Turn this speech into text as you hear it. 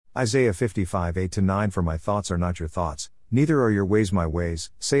Isaiah 55 8-9 For my thoughts are not your thoughts, neither are your ways my ways,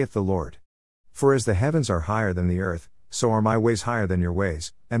 saith the Lord. For as the heavens are higher than the earth, so are my ways higher than your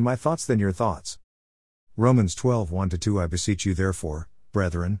ways, and my thoughts than your thoughts. Romans 12 1-2 I beseech you therefore,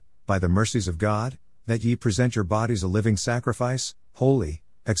 brethren, by the mercies of God, that ye present your bodies a living sacrifice, holy,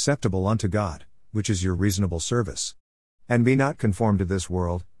 acceptable unto God, which is your reasonable service. And be not conformed to this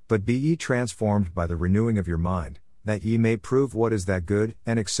world, but be ye transformed by the renewing of your mind, that ye may prove what is that good,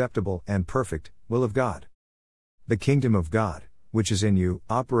 and acceptable, and perfect will of God. The kingdom of God, which is in you,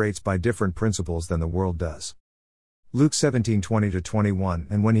 operates by different principles than the world does. Luke 17:20-21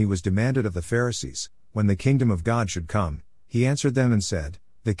 And when he was demanded of the Pharisees, when the kingdom of God should come, he answered them and said,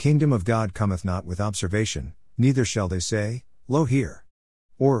 The kingdom of God cometh not with observation, neither shall they say, Lo here,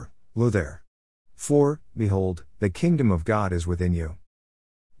 or, Lo there. For, behold, the kingdom of God is within you.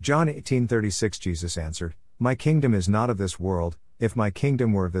 John 18:36 Jesus answered, My kingdom is not of this world. If my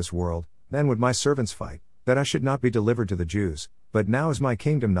kingdom were of this world, then would my servants fight, that I should not be delivered to the Jews, but now is my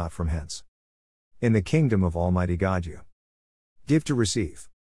kingdom not from hence. In the kingdom of Almighty God you give to receive.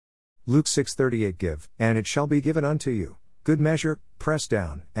 Luke 6:38 Give, and it shall be given unto you, good measure, pressed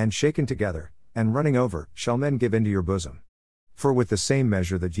down, and shaken together, and running over, shall men give into your bosom. For with the same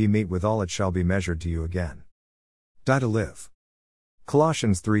measure that ye mete withal it shall be measured to you again. Die to live.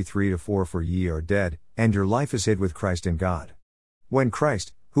 Colossians 3:3-4 For ye are dead, and your life is hid with Christ in God. When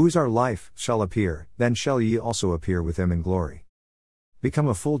Christ, who is our life, shall appear, then shall ye also appear with him in glory. Become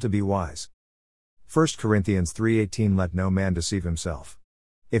a fool to be wise. 1 Corinthians 3:18 Let no man deceive himself.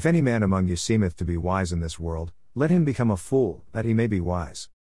 If any man among you seemeth to be wise in this world, let him become a fool, that he may be wise.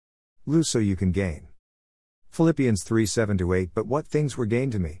 Lose so you can gain. Philippians 3:7-8 But what things were gain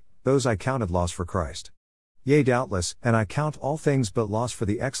to me, those I counted loss for Christ. Yea doubtless, and I count all things but loss for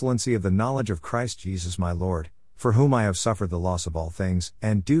the excellency of the knowledge of Christ Jesus my Lord, for whom I have suffered the loss of all things,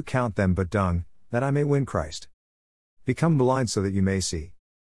 and do count them but dung, that I may win Christ. Become blind so that you may see.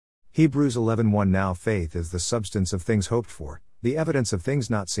 Hebrews 11:1 Now faith is the substance of things hoped for, the evidence of things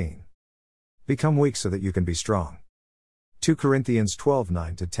not seen. Become weak so that you can be strong. 2 Corinthians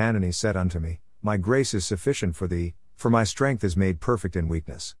 12:9-10 And he said unto me, My grace is sufficient for thee, for my strength is made perfect in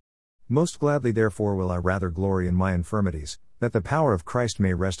weakness. Most gladly therefore will I rather glory in my infirmities, that the power of Christ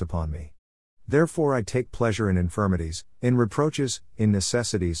may rest upon me. Therefore I take pleasure in infirmities, in reproaches, in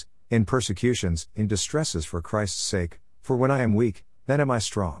necessities, in persecutions, in distresses for Christ's sake, for when I am weak, then am I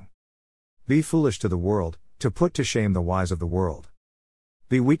strong. Be foolish to the world, to put to shame the wise of the world.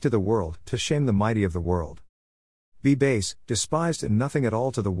 Be weak to the world, to shame the mighty of the world. Be base, despised and nothing at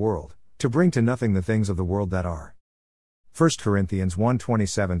all to the world, to bring to nothing the things of the world that are. 1 Corinthians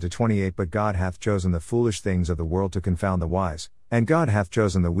 1:27-28 But God hath chosen the foolish things of the world to confound the wise, and God hath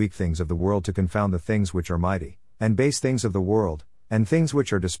chosen the weak things of the world to confound the things which are mighty, and base things of the world, and things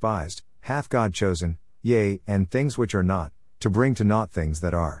which are despised, hath God chosen, yea, and things which are not, to bring to naught things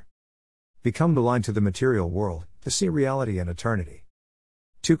that are. Become blind to the material world, to see reality and eternity.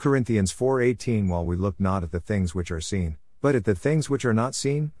 2 Corinthians 4:18 While we look not at the things which are seen, but at the things which are not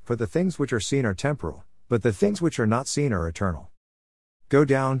seen, for the things which are seen are temporal, but the things which are not seen are eternal. Go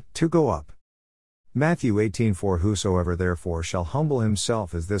down, to go up. Matthew 18:4 Whosoever therefore shall humble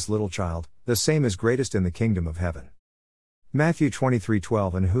himself as this little child, the same is greatest in the kingdom of heaven. Matthew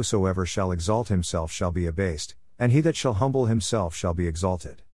 23:12 And whosoever shall exalt himself shall be abased, and he that shall humble himself shall be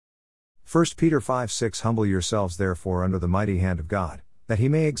exalted. 1 Peter 5:6 Humble yourselves therefore under the mighty hand of God, that he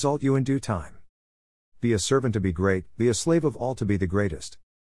may exalt you in due time. Be a servant to be great, be a slave of all to be the greatest.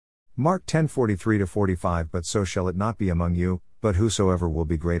 Mark 10:43-45 But so shall it not be among you, but whosoever will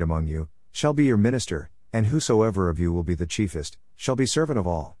be great among you, shall be your minister, and whosoever of you will be the chiefest, shall be servant of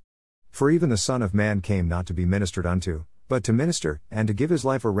all. For even the Son of Man came not to be ministered unto, but to minister, and to give his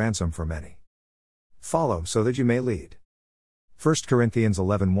life a ransom for many. Follow so that you may lead. 1 Corinthians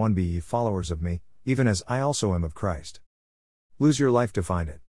 11:1 Be ye followers of me, even as I also am of Christ. Lose your life to find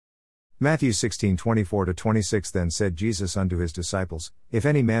it. Matthew 16:24-26 Then said Jesus unto his disciples, If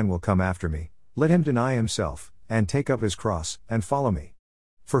any man will come after me, let him deny himself, and take up his cross, and follow me.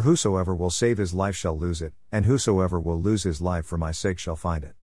 For whosoever will save his life shall lose it, and whosoever will lose his life for my sake shall find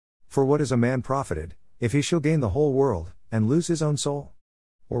it. For what is a man profited, if he shall gain the whole world, and lose his own soul?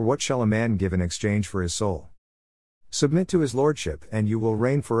 Or what shall a man give in exchange for his soul? Submit to his lordship, and you will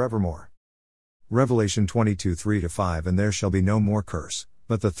reign forevermore. Revelation 22:3-5 And there shall be no more curse,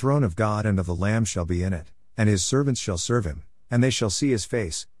 but the throne of God and of the Lamb shall be in it, and his servants shall serve him, and they shall see his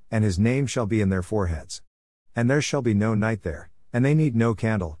face, and his name shall be in their foreheads. And there shall be no night there, and they need no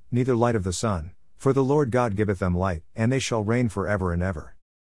candle, neither light of the sun, for the Lord God giveth them light, and they shall reign forever and ever.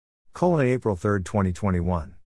 April 3, 2021